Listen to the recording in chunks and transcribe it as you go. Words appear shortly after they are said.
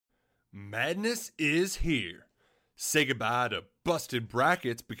Madness is here. Say goodbye to busted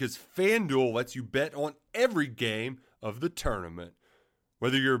brackets because FanDuel lets you bet on every game of the tournament.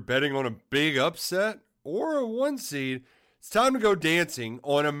 Whether you're betting on a big upset or a one seed, it's time to go dancing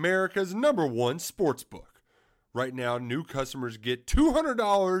on America's #1 sportsbook. Right now, new customers get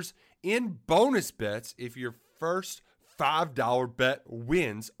 $200 in bonus bets if your first $5 bet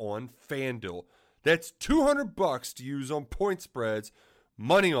wins on FanDuel. That's $200 to use on point spreads,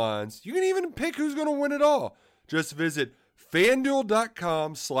 money lines. You can even pick who's going to win it all. Just visit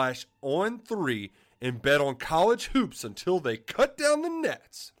FanDuel.com/on3 and bet on college hoops until they cut down the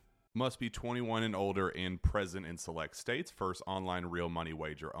nets. Must be 21 and older and present in select states. First online real money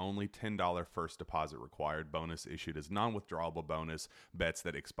wager only. $10 first deposit required. Bonus issued as non-withdrawable bonus. Bets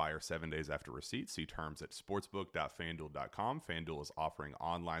that expire 7 days after receipt. See terms at sportsbook.fanduel.com. FanDuel is offering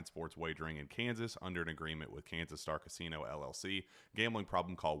online sports wagering in Kansas under an agreement with Kansas Star Casino, LLC. Gambling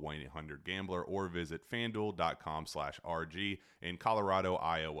problem? Call 1-800-GAMBLER or visit fanduel.com/RG in Colorado,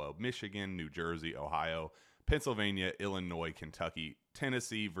 Iowa, Michigan, New Jersey, Ohio, Pennsylvania, Illinois, Kentucky,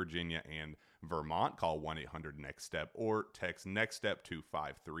 Tennessee, Virginia, and Vermont. Call 1-800-NEXT-STEP or text NEXT-STEP to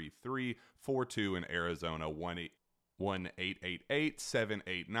 53342 in Arizona,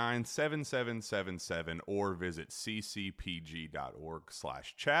 1-888-789-7777 or visit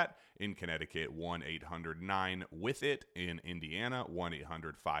ccpg.org/chat. In Connecticut, 1-800-9-WITH-IT. In Indiana,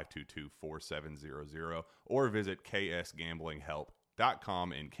 1-800-522-4700 or visit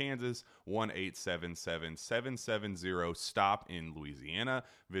ksgamblinghelp.com. In Kansas, 1-877-770-STOP in Louisiana.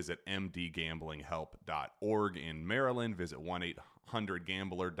 Visit mdgamblinghelp.org in Maryland. Visit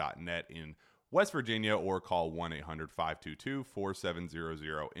 1-800-gambler.net in West Virginia or call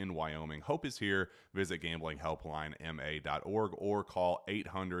 1-800-522-4700 in Wyoming. Hope is here. Visit gamblinghelplinema.org or call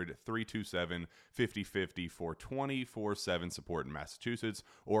 800-327-5050 for 24/7 support in Massachusetts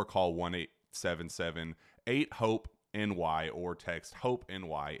or call 1-877-8-HOPE NY or text Hope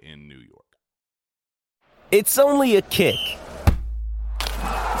NY in New York. It's only a kick,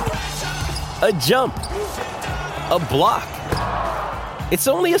 a jump, a block. It's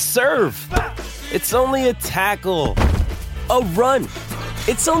only a serve. It's only a tackle, a run.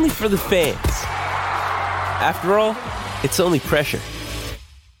 It's only for the fans. After all, it's only pressure.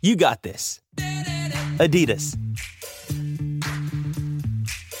 You got this. Adidas.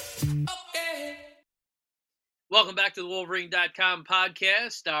 Welcome back to the Wolverine.com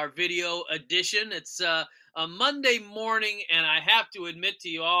podcast, our video edition. It's a Monday morning, and I have to admit to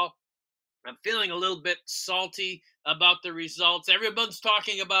you all, I'm feeling a little bit salty about the results. Everyone's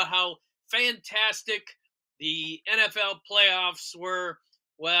talking about how fantastic the NFL playoffs were.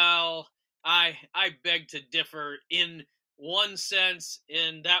 Well, I beg to differ in one sense,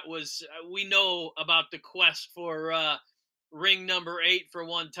 and that was, we know about the quest for ring number 8 for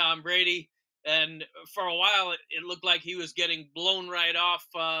one Tom Brady. And for a while, it looked like he was getting blown right off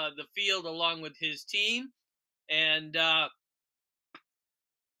the field along with his team. And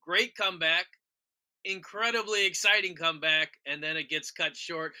great comeback, incredibly exciting comeback, and then it gets cut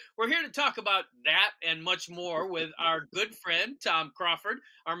short. We're here to talk about that and much more with our good friend, Tom Crawford,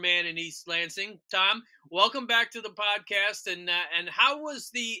 our man in East Lansing. Tom, welcome back to the podcast. And how was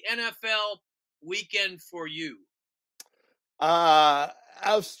the NFL weekend for you?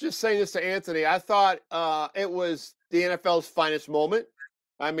 I was just saying this to Anthony. I thought it was the NFL's finest moment.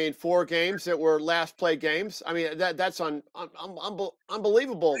 I mean, 4 games that were last play games. I mean, that's unbelievable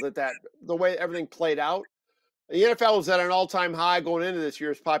that the way everything played out. The NFL was at an all-time high going into this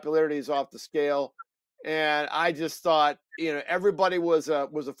year's popularity is off the scale, and I just thought, everybody was a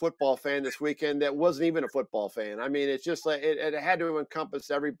football fan this weekend that wasn't even a football fan. I mean, it's just like it had to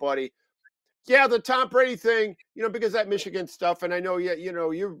encompass everybody. Yeah, the Tom Brady thing, because that Michigan stuff, and I know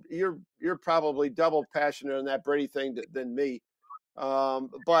you're probably double passionate on that Brady thing than me.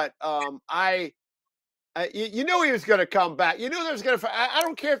 But he was going to come back. You knew there was going to. I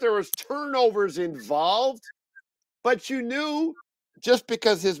don't care if there was turnovers involved, but you knew just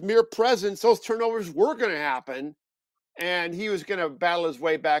because his mere presence, those turnovers were going to happen, and he was going to battle his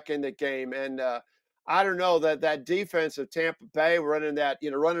way back in the game. And I don't know that defense of Tampa Bay running a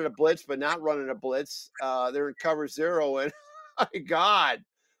blitz, but not running a blitz. They're in cover 0. And my God,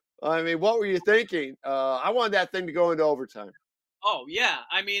 I mean, what were you thinking? I wanted that thing to go into overtime. Oh yeah.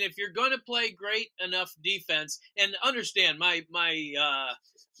 I mean, if you're going to play great enough defense, and understand my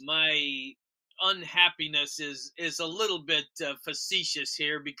unhappiness is a little bit facetious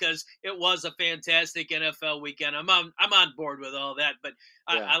here because it was a fantastic NFL weekend. I'm on board with all that, but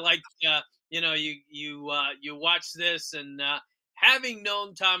yeah. I like you watch this and having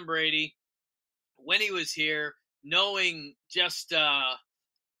known Tom Brady when he was here, knowing just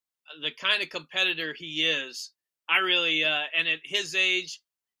the kind of competitor he is, I really and at his age,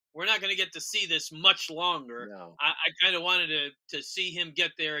 we're not going to get to see this much longer. No. I kind of wanted to see him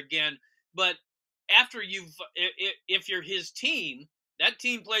get there again, but after if you're his team, that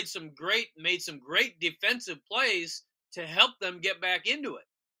team made some great defensive plays to help them get back into it.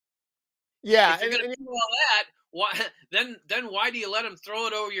 Yeah, If you're going to do all that, why then why do you let them throw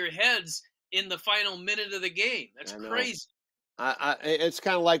it over your heads in the final minute of the game? That's crazy. It's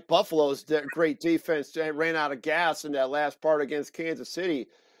kind of like Buffalo's great defense ran out of gas in that last part against Kansas City.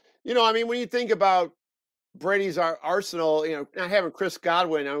 I mean, when you think about Brady's arsenal, not having Chris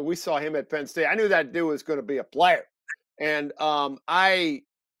Godwin, I mean, we saw him at Penn State. I knew that dude was going to be a player. And I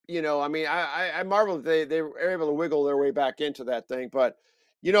marveled they were able to wiggle their way back into that thing. But,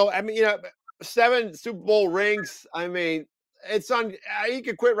 7 Super Bowl rings. I mean, he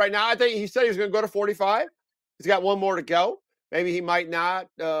could quit right now. I think he said he was going to go to 45. He's got one more to go. Maybe he might not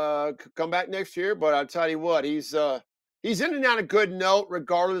come back next year, but I'll tell you what, he's ending on a good note,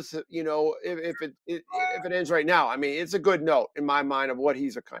 regardless of, if it ends right now. I mean, it's a good note in my mind of what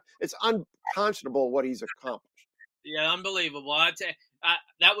he's accomplished. It's unconscionable what he's accomplished. Yeah, unbelievable.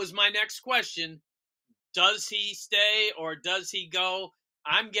 That was my next question. Does he stay or does he go?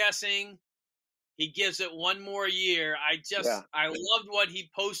 I'm guessing he gives it one more year. I loved what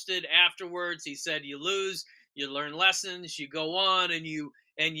he posted afterwards. He said, you lose, you learn lessons, you go on and you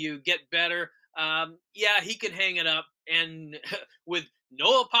get better. He can hang it up, and with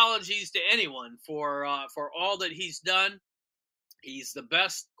no apologies to anyone for all that he's done. He's the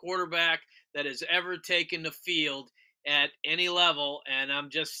best quarterback that has ever taken the field at any level, and I'm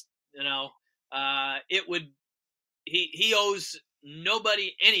just, he owes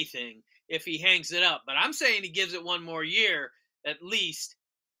nobody anything if he hangs it up. But I'm saying he gives it one more year at least.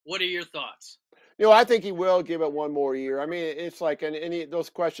 What are your thoughts? I think he will give it one more year. I mean, it's like any those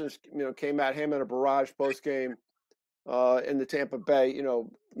questions, came at him in a barrage post game in the Tampa Bay,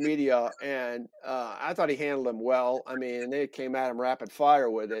 media, and I thought he handled them well. I mean, they came at him rapid fire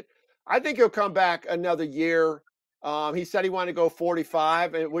with it. I think he'll come back another year. He said he wanted to go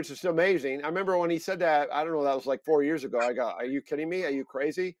 45, which is amazing. I remember when he said that, I don't know, that was like 4 years ago. I go, are you kidding me? Are you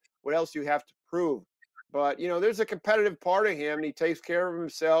crazy? What else do you have to prove? But, there's a competitive part of him, and he takes care of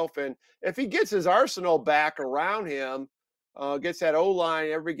himself. And if he gets his arsenal back around him, gets that O-line,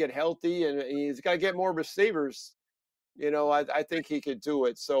 everybody get healthy, and he's got to get more receivers, I think he could do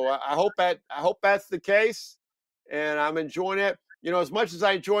it. So I hope that's the case, and I'm enjoying it. As much as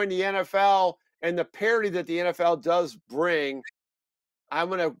I enjoy the NFL and the parity that the NFL does bring, I'm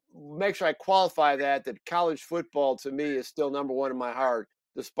going to make sure I qualify that college football to me is still number one in my heart,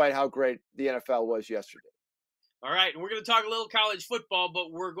 despite how great the NFL was yesterday. All right, and we're going to talk a little college football,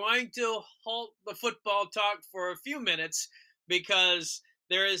 but we're going to halt the football talk for a few minutes because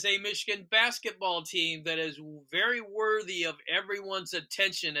there is a Michigan basketball team that is very worthy of everyone's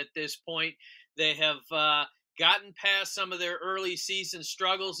attention at this point. They have gotten past some of their early season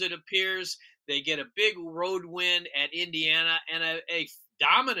struggles, it appears. They get a big road win at Indiana and a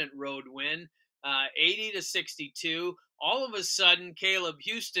dominant road win, 80-62. All of a sudden, Caleb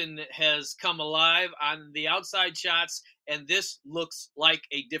Houston has come alive on the outside shots, and this looks like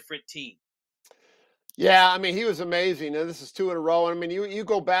a different team. Yeah, I mean, he was amazing. And this is 2 in a row. I mean, you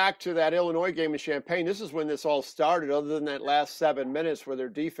go back to that Illinois game in Champaign. This is when this all started, other than that last 7 minutes where their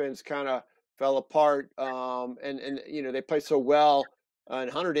defense kind of fell apart. And they played so well,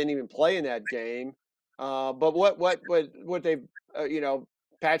 and Hunter didn't even play in that game. But what they've,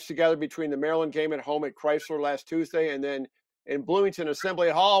 patched together between the Maryland game at home at Chrysler last Tuesday and then in Bloomington Assembly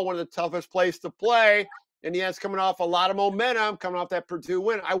Hall, one of the toughest places to play. Indiana's coming off a lot of momentum, coming off that Purdue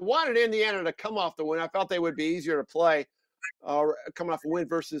win. I wanted Indiana to come off the win. I felt they would be easier to play coming off a win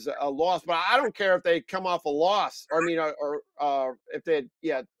versus a loss. But I don't care if they come off a loss. Or if they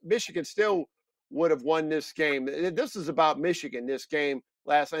Michigan still would have won this game. This is about Michigan, this game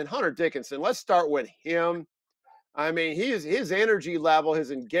last night. And Hunter Dickinson, let's start with him. I mean, his energy level,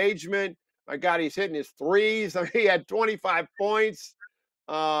 his engagement. My God, he's hitting his threes. I mean, he had 25 points.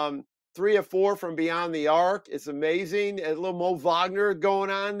 3 of 4 from beyond the arc. It's amazing. A little Mo Wagner going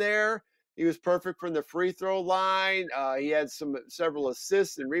on there. He was perfect from the free throw line. He had several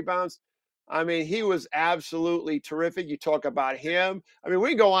assists and rebounds. I mean, he was absolutely terrific. You talk about him. I mean,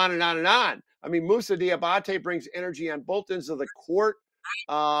 we go on and on and on. I mean, Moussa Diabate brings energy on both ends of the court.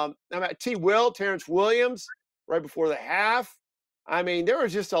 Terrence Williams, right before the half. I mean, there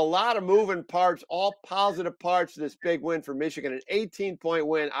was just a lot of moving parts, all positive parts of this big win for Michigan. An 18-point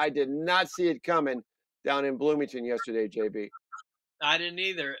win. I did not see it coming down in Bloomington yesterday, JB. I didn't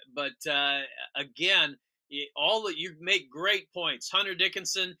either. But, again, you make great points. Hunter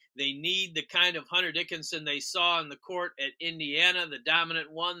Dickinson, they need the kind of Hunter Dickinson they saw in the court at Indiana, the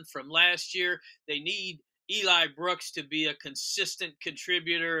dominant one from last year. They need Eli Brooks to be a consistent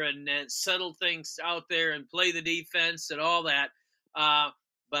contributor and settle things out there and play the defense and all that.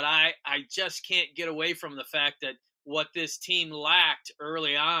 But I just can't get away from the fact that what this team lacked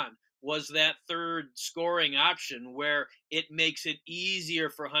early on was that third scoring option where it makes it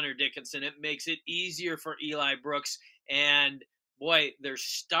easier for Hunter Dickinson. It makes it easier for Eli Brooks. And, boy, they're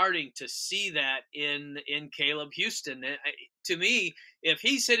starting to see that in Caleb Houston. To me, if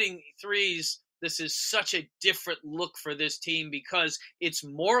he's hitting threes, this is such a different look for this team because it's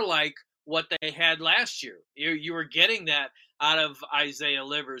more like what they had last year. You were getting that out of Isaiah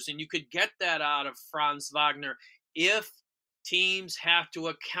Livers, and you could get that out of Franz Wagner if teams have to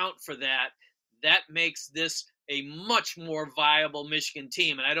account for that. That makes this a much more viable Michigan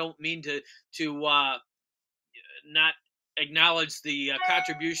team. And I don't mean to not acknowledge the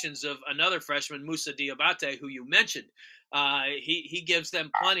contributions of another freshman, Musa Diabate, who you mentioned. He gives them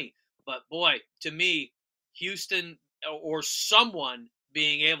plenty. But, boy, to me, Houston or someone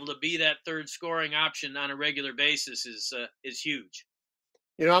being able to be that third scoring option on a regular basis is huge.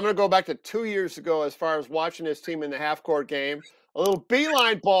 I'm going to go back to 2 years ago as far as watching this team in the half-court game. A little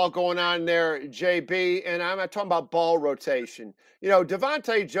beeline ball going on there, JB, and I'm not talking about ball rotation.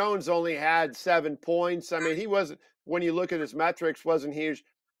 Devontae Jones only had 7 points. I mean, he wasn't, when you look at his metrics, wasn't huge.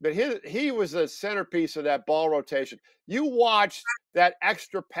 But he was a centerpiece of that ball rotation. You watched that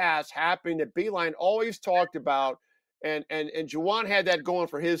extra pass happening that Beeline always talked about, and Juwan had that going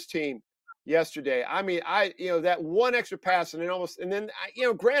for his team yesterday. I mean, that one extra pass and then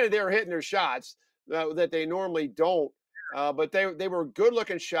granted they were hitting their shots that they normally don't, but they were good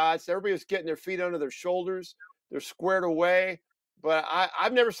looking shots. Everybody was getting their feet under their shoulders. They're squared away. But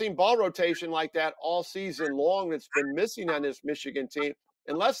I've never seen ball rotation like that all season long that's been missing on this Michigan team.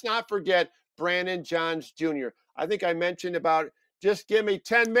 And let's not forget Brandon Johns Jr. I think I mentioned about just give me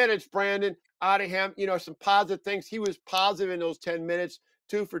 10 minutes, Brandon, out of him. Some positive things. He was positive in those 10 minutes.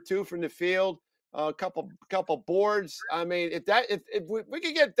 2 for 2 from the field, a couple boards. I mean, if we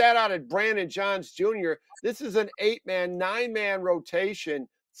could get that out of Brandon Johns Jr., this is an 8-man, 9-man rotation,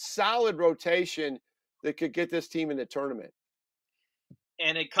 solid rotation that could get this team in the tournament.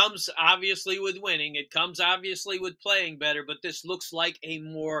 And it comes obviously with winning. It comes obviously with playing better. But this looks like a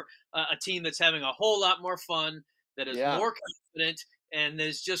team that's having a whole lot more fun, that is more confident, and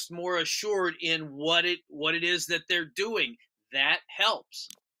is just more assured in what it is that they're doing. That helps.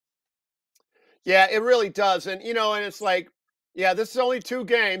 Yeah, it really does. And, and it's like, this is only 2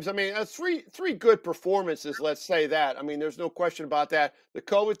 games. I mean, three good performances, let's say that. I mean, there's no question about that. The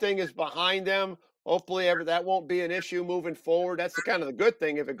COVID thing is behind them. Hopefully that won't be an issue moving forward. That's the kind of the good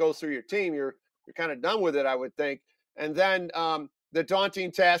thing. If it goes through your team, you're kind of done with it, I would think. And then the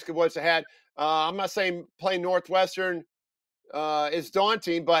daunting task of what's ahead. I'm not saying playing Northwestern is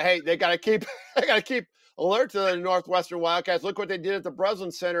daunting, but hey, they got to keep alert to the Northwestern Wildcats. Look what they did at the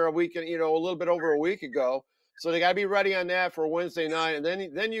Breslin Center a little bit over a week ago. So they got to be ready on that for Wednesday night. And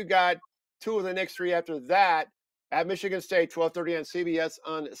then you got 2 of the next 3 after that at Michigan State, 12:30 on CBS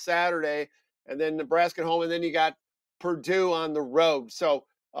on Saturday, and then Nebraska at home, and then you got Purdue on the road. So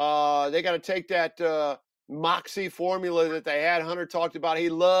they got to take that moxie formula that they had. Hunter talked about. He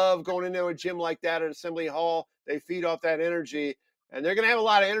loved going into a gym like that at Assembly Hall. They feed off that energy, and they're going to have a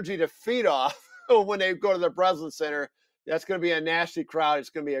lot of energy to feed off when they go to the Breslin Center. That's going to be a nasty crowd. It's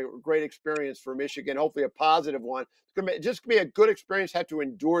going to be a great experience for Michigan, hopefully a positive one. It's going to be a good experience, have to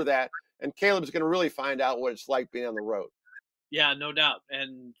endure that. And Caleb's going to really find out what it's like being on the road. Yeah, no doubt.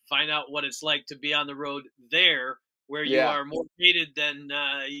 And find out what it's like to be on the road there where you are more hated than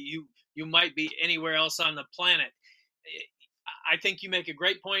you might be anywhere else on the planet. I think you make a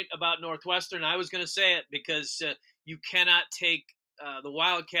great point about Northwestern. I was going to say it because you cannot take the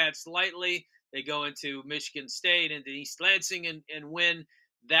Wildcats lightly. They go into Michigan State, into East Lansing, and win.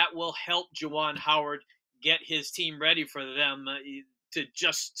 That will help Juwan Howard get his team ready for them to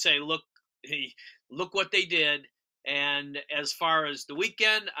just say, look what they did. And as far as the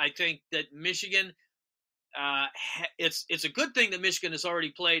weekend, I think that Michigan, it's a good thing that Michigan has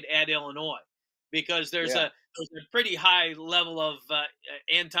already played at Illinois, because there's a pretty high level of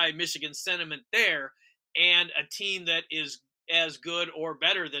anti-Michigan sentiment there, and a team that is as good or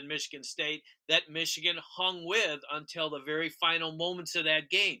better than Michigan State that Michigan hung with until the very final moments of that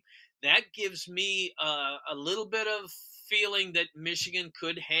game. That gives me a little bit of feeling that Michigan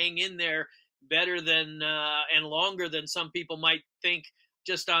could hang in there better than and longer than some people might think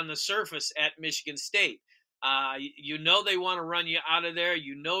just on the surface at Michigan State. They want to run you out of there.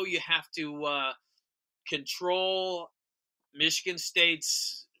 You have to control Michigan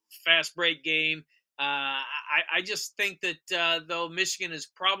State's fast break game. I just think that though Michigan is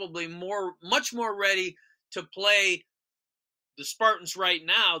probably much more ready to play the Spartans right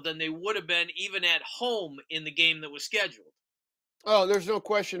now than they would have been even at home in the game that was scheduled. Oh, there's no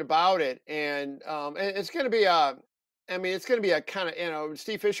question about it, and it's going to be a. I mean, it's going to be a kind of,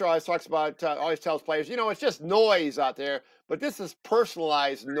 Steve Fisher always talks about, always tells players, it's just noise out there, but this is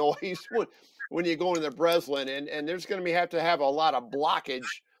personalized noise when you go into the Breslin, and there's going to have to have a lot of blockage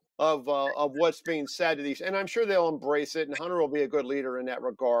of what's being said to these, and I'm sure they'll embrace it, and Hunter will be a good leader in that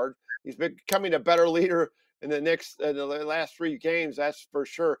regard. He's becoming a better leader in the last 3 games, that's for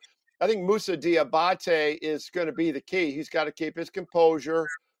sure. I think Musa Diabate is going to be the key. He's got to keep his composure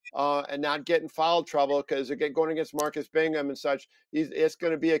and not get in foul trouble, because again, going against Marcus Bingham and such, it's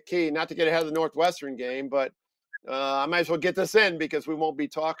going to be a key. Not to get ahead of the Northwestern game, but I might as well get this in because we won't be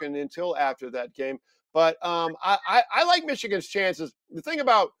talking until after that game. But I like Michigan's chances. The thing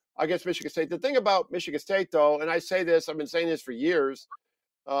about, Michigan State, though, and I say this, I've been saying this for years,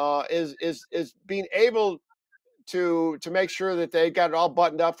 is being able to make sure that they got it all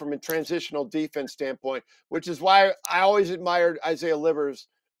buttoned up from a transitional defense standpoint, which is why I always admired Isaiah Livers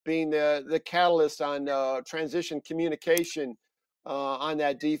being the catalyst on transition communication on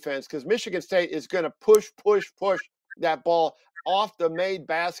that defense, because Michigan State is going to push that ball off the made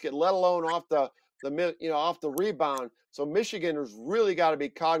basket, let alone off off the rebound. So Michigan has really got to be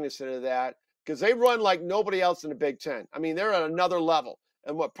cognizant of that, because they run like nobody else in the Big Ten. I mean, they're at another level,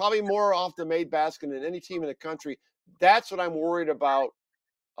 and probably more off the made basket than any team in the country. That's what I'm worried about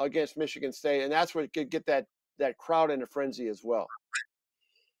against Michigan State, and that's what could get that crowd in a frenzy as well.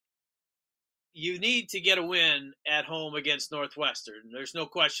 You need to get a win at home against Northwestern. There's no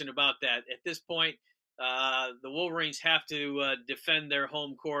question about that. At this point, the Wolverines have to defend their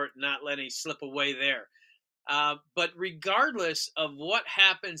home court, not let any slip away there. But regardless of what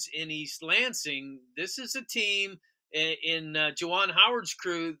happens in East Lansing, this is a team in Juwan Howard's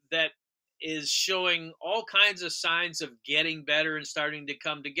crew that is showing all kinds of signs of getting better and starting to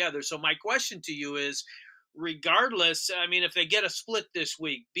come together. So my question to you is, regardless, I mean, if they get a split this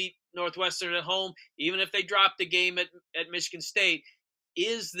week, beat Northwestern at home, even if they drop the game at Michigan State,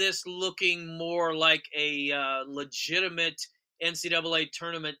 is this looking more like a legitimate NCAA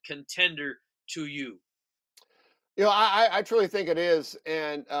tournament contender to you? I truly think it is,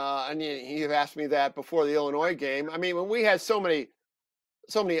 and you've asked me that before the Illinois game. I mean, when we had so many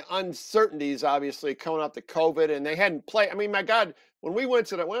uncertainties, obviously coming up to COVID, and they hadn't played. I mean, my God, when I went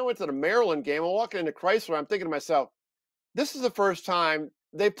to the Maryland game, I'm walking into Chrysler, I'm thinking to myself, this is the first time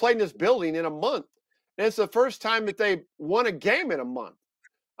they played in this building in a month, and it's the first time that they won a game in a month.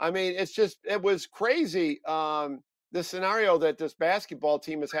 I mean, it was crazy. The scenario that this basketball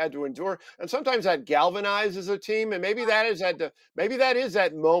team has had to endure, and sometimes that galvanizes a team, and maybe that is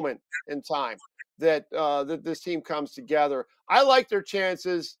that moment in time that this team comes together. I like their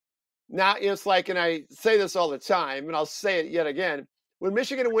chances. Now it's like, and I say this all the time, and I'll say it yet again. When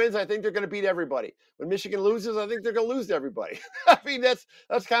Michigan wins, I think they're going to beat everybody. When Michigan loses, I think they're going to lose to everybody. I mean, that's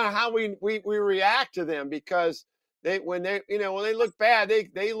kind of how we react to them, because when they look bad,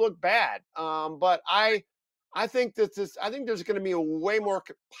 they look bad. But I think there's going to be a way more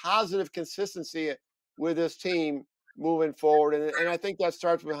positive consistency with this team moving forward, and I think that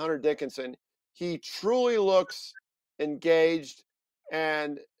starts with Hunter Dickinson. He truly looks engaged,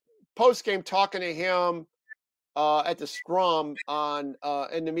 and post game talking to him at the scrum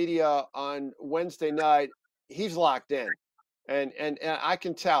in the media on Wednesday night, he's locked in, and I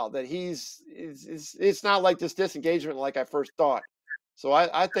can tell that it's not like this disengagement like I first thought. So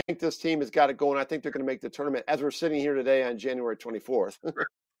I think this team has got it going. I think they're going to make the tournament as we're sitting here today on January 24th. Yeah.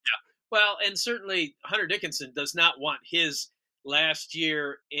 Well, and certainly Hunter Dickinson does not want his last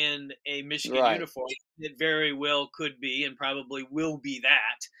year in a Michigan uniform. It very well could be, and probably will be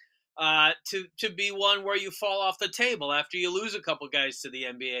that, to be one where you fall off the table after you lose a couple guys to the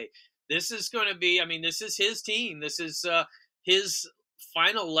NBA. This is going to be, I mean, this is his team. This is his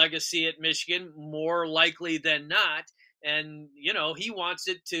final legacy at Michigan, more likely than not. And he wants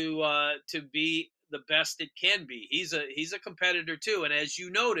it to be the best it can be. He's a competitor too, and as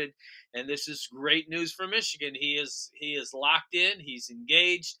you noted, and this is great news for Michigan, he is locked in, he's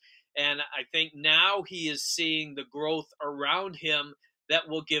engaged, and I think now he is seeing the growth around him that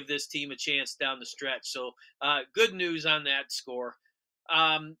will give this team a chance down the stretch. So good news on that score.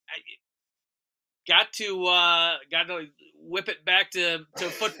 Got to whip it back to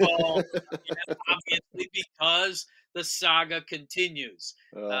football, obviously, because the saga continues.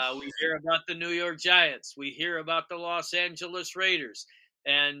 We hear about the New York Giants. We hear about the Los Angeles Raiders.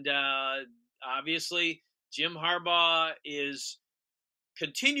 And obviously Jim Harbaugh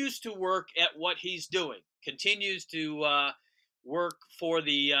continues to work at what he's doing, continues to work for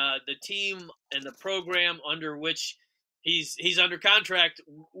the team and the program under which he's under contract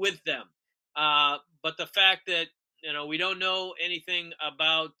with them. But the fact that we don't know anything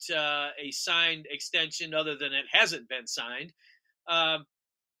about a signed extension other than it hasn't been signed.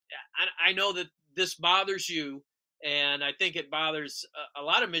 I know that this bothers you, and I think it bothers a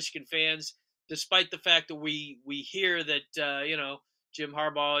lot of Michigan fans, despite the fact that we hear that Jim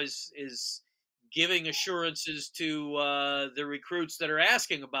Harbaugh is giving assurances to the recruits that are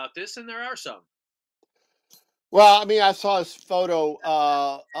asking about this, and there are some. Well, I mean, I saw this photo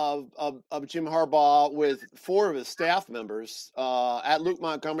of Jim Harbaugh with 4 of his staff members at Luke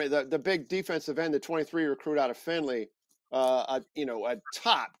Montgomery, the big defensive end, the 23 recruit out of Findlay, a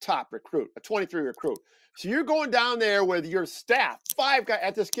top recruit, a 23 recruit. So you're going down there with your staff, 5 guys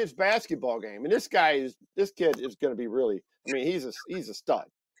at this kid's basketball game, and this kid is going to be really. I mean, he's a stud.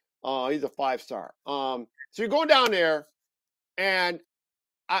 He's a 5-star. So you're going down there, and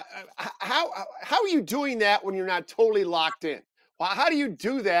how are you doing that when you're not totally locked in? Well, how do you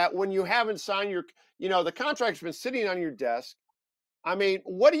do that when you haven't signed the contract's been sitting on your desk? I mean,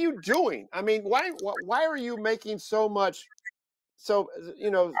 what are you doing? I mean, why are you making so much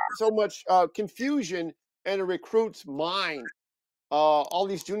confusion in a recruit's mind? All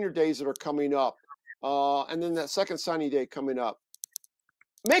these junior days that are coming up, and then that second signing day coming up.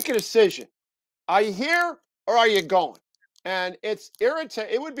 Make a decision. Are you here or are you going? And it's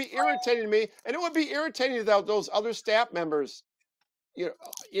irritating. It would be irritating to me, and it would be irritating to those other staff members, who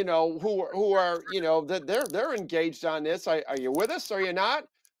are that they're engaged on this. Are you with us? Are you not?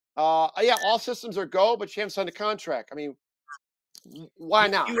 Yeah, all systems are go, but you haven't signed a contract. I mean, why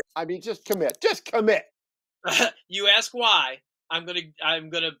not? I mean, just commit. Just commit. You ask why. I'm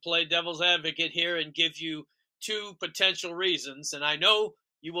gonna play devil's advocate here and give you 2 potential reasons, and I know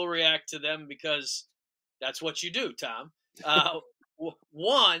you will react to them because that's what you do, Tom.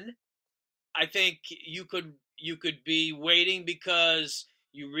 One, I think you could be waiting because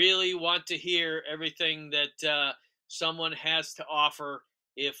you really want to hear everything that someone has to offer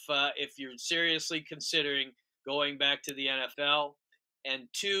if you're seriously considering going back to the NFL. And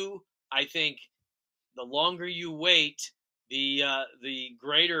 2, I think the longer you wait, the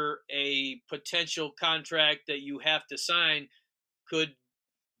greater a potential contract that you have to sign could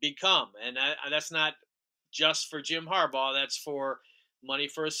become. And that's not just for Jim Harbaugh. That's for money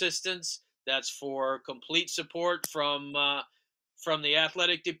for assistants. That's for complete support from the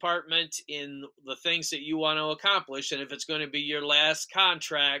athletic department in the things that you want to accomplish. And if it's going to be your last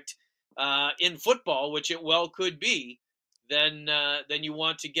contract in football, which it well could be, then you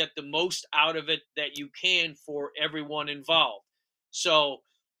want to get the most out of it that you can for everyone involved. So,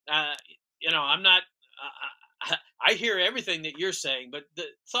 I'm not. I hear everything that you're saying, but the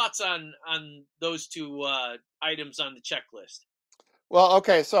thoughts on those 2 items on the checklist. Well,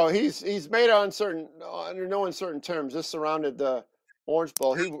 okay, so he's made under no uncertain terms. This surrounded the Orange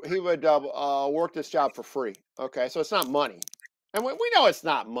Bowl. He would work this job for free. Okay, so it's not money, and we know it's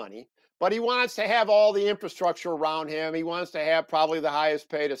not money. But he wants to have all the infrastructure around him. He wants to have probably the highest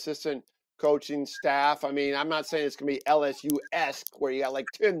paid assistant coaching staff. I mean, I'm not saying it's going to be LSU-esque where you got like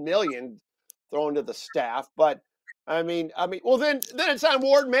 $10 million thrown to the staff, but I mean, well, then it's on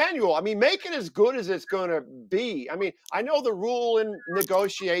Ward Manuel. I mean, make it as good as it's going to be. I mean, I know the rule in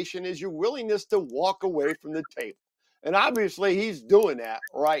negotiation is your willingness to walk away from the table. And obviously he's doing that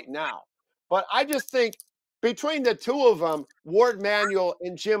right now. But I just think between the 2 of them, Ward Manuel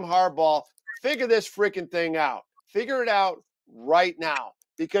and Jim Harbaugh, figure this freaking thing out. Figure it out right now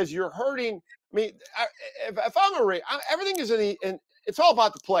because you're hurting. I mean, if I'm everything is it's all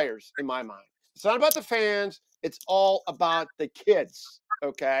about the players in my mind. It's not about the fans. It's all about the kids,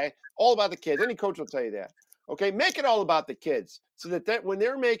 okay? All about the kids. Any coach will tell you that, okay? Make it all about the kids so that when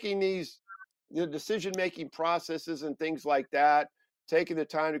they're making these decision-making processes and things like that, taking the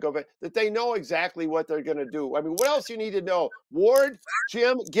time to go back, that they know exactly what they're going to do. I mean, what else you need to know? Ward,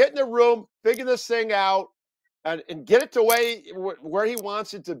 Jim, get in the room, figure this thing out, and get it to where he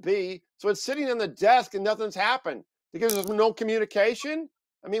wants it to be so it's sitting on the desk and nothing's happened because there's no communication.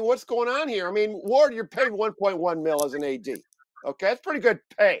 I mean, what's going on here? I mean, Ward, you're paid $1.1 million as an AD. Okay, that's pretty good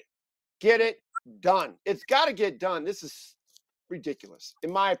pay. Get it done. It's got to get done. This is ridiculous,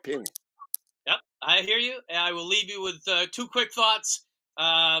 in my opinion. Yep, I hear you. I will leave you with 2 quick thoughts.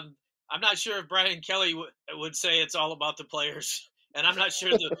 I'm not sure if Brian Kelly would say it's all about the players, and I'm not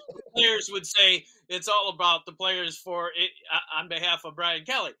sure the players would say it's all about the players on behalf of Brian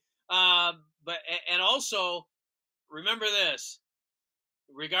Kelly. But also remember this.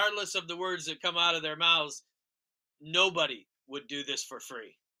 regardless of the words that come out of their mouths, nobody would do this for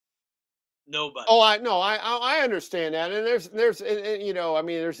free. Nobody. Oh, I understand that, and there's I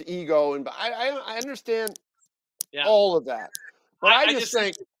mean, there's ego, and I understand all of that, but I just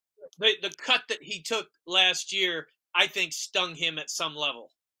think the cut that he took last year, I think, stung him at some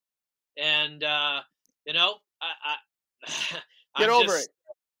level, and get over it.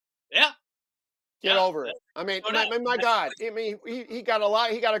 Yeah. Get over it. I mean, my God. I mean, he got a lot.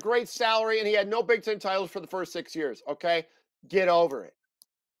 He got a great salary, and he had no Big Ten titles for the first 6 years. Okay, get over it.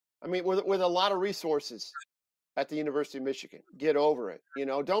 I mean, with a lot of resources at the University of Michigan, get over it.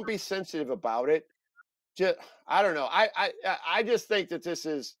 Don't be sensitive about it. I don't know. I just think that this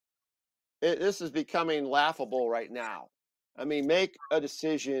is becoming laughable right now. I mean, make a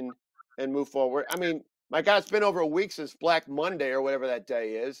decision and move forward. I mean, my God, it's been over a week since Black Monday or whatever that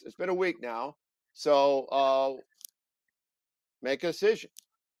day is. It's been a week now. So make a decision.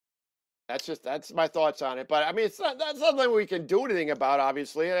 That's my thoughts on it. But I mean, that's something we can do anything about.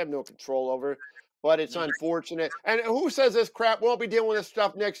 Obviously, I have no control over. But it's unfortunate. And who says this crap won't be dealing with this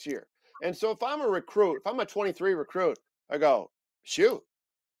stuff next year? And so if I'm a recruit, if I'm a 23 recruit, I go, shoot,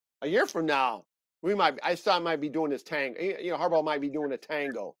 a year from now, I might be doing this tango. Harbaugh might be doing a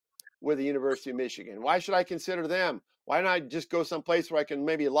tango with the University of Michigan. Why should I consider them? Why not just go someplace where I can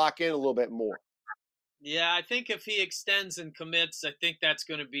maybe lock in a little bit more? Yeah, I think if he extends and commits, I think that's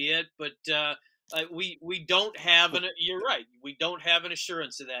going to be it. But we don't have you're right. We don't have an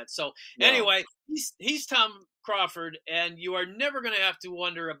assurance of that. So anyway, he's Tom Crawford, and you are never going to have to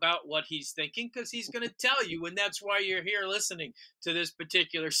wonder about what he's thinking, because he's going to tell you, and that's why you're here listening to this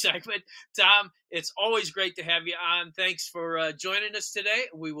particular segment. Tom, it's always great to have you on. Thanks for joining us today.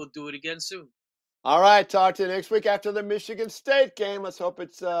 We will do it again soon. All right, talk to you next week after the Michigan State game. Let's hope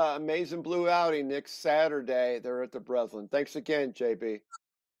it's amazing blue outing next Saturday. They're at the Breslin. Thanks again, JB.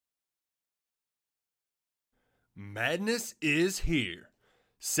 Madness is here.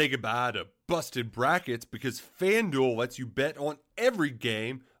 Say goodbye to busted brackets, because FanDuel lets you bet on every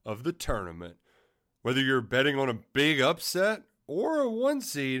game of the tournament. Whether you're betting on a big upset or a 1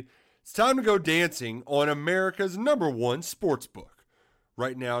 seed, it's time to go dancing on America's #1 sportsbook.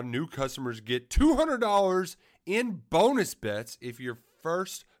 Right now, new customers get $200 in bonus bets if your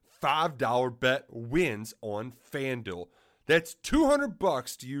first $5 bet wins on FanDuel. That's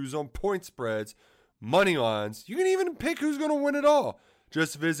 $200 to use on point spreads, money lines. You can even pick who's going to win it all.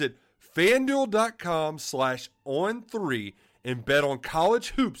 Just visit FanDuel.com/on3 and bet on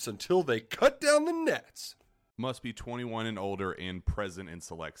college hoops until they cut down the nets. Must be 21 and older and present in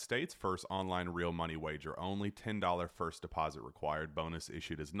select states. First online real money wager only. $10 first deposit required. Bonus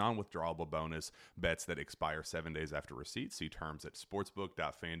issued as non-withdrawable bonus. Bets that expire 7 days after receipt. See terms at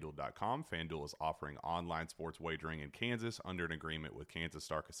sportsbook.fanduel.com. FanDuel is offering online sports wagering in Kansas under an agreement with Kansas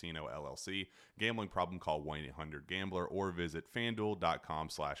Star Casino LLC. Gambling problem? Call 1-800-GAMBLER or visit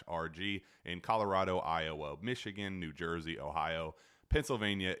fanduel.com/RG. In Colorado, Iowa, Michigan, New Jersey, Ohio,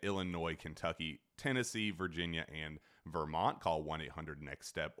 Pennsylvania, Illinois, Kentucky, Tennessee, Virginia, and Vermont. Call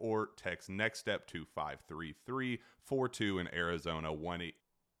 1-800-NEXT-STEP or text NEXT-STEP to 53342. In Arizona,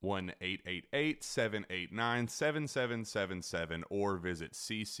 1-888-789-7777 or visit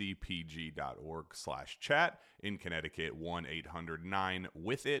ccpg.org/chat. In Connecticut,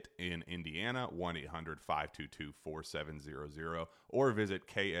 1-800-9-WITH-IT. In Indiana, 1-800-522-4700 or visit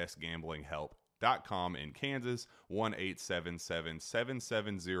ksgamblinghelp.com. In Kansas,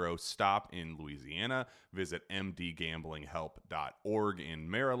 1-877-770-STOP. In Louisiana, visit mdgamblinghelp.org. In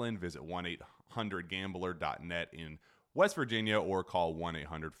Maryland, visit 1-800-gambler.net. In West Virginia, or call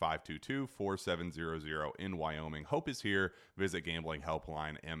 1-800-522-4700. In Wyoming, hope is here. Visit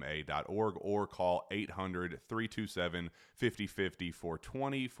gamblinghelplinema.org or call 800-327-5050 for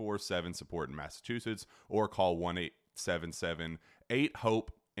 24/7 support in Massachusetts, or call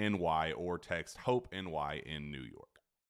 1-877-8-HOPE NY or text HOPE NY in New York.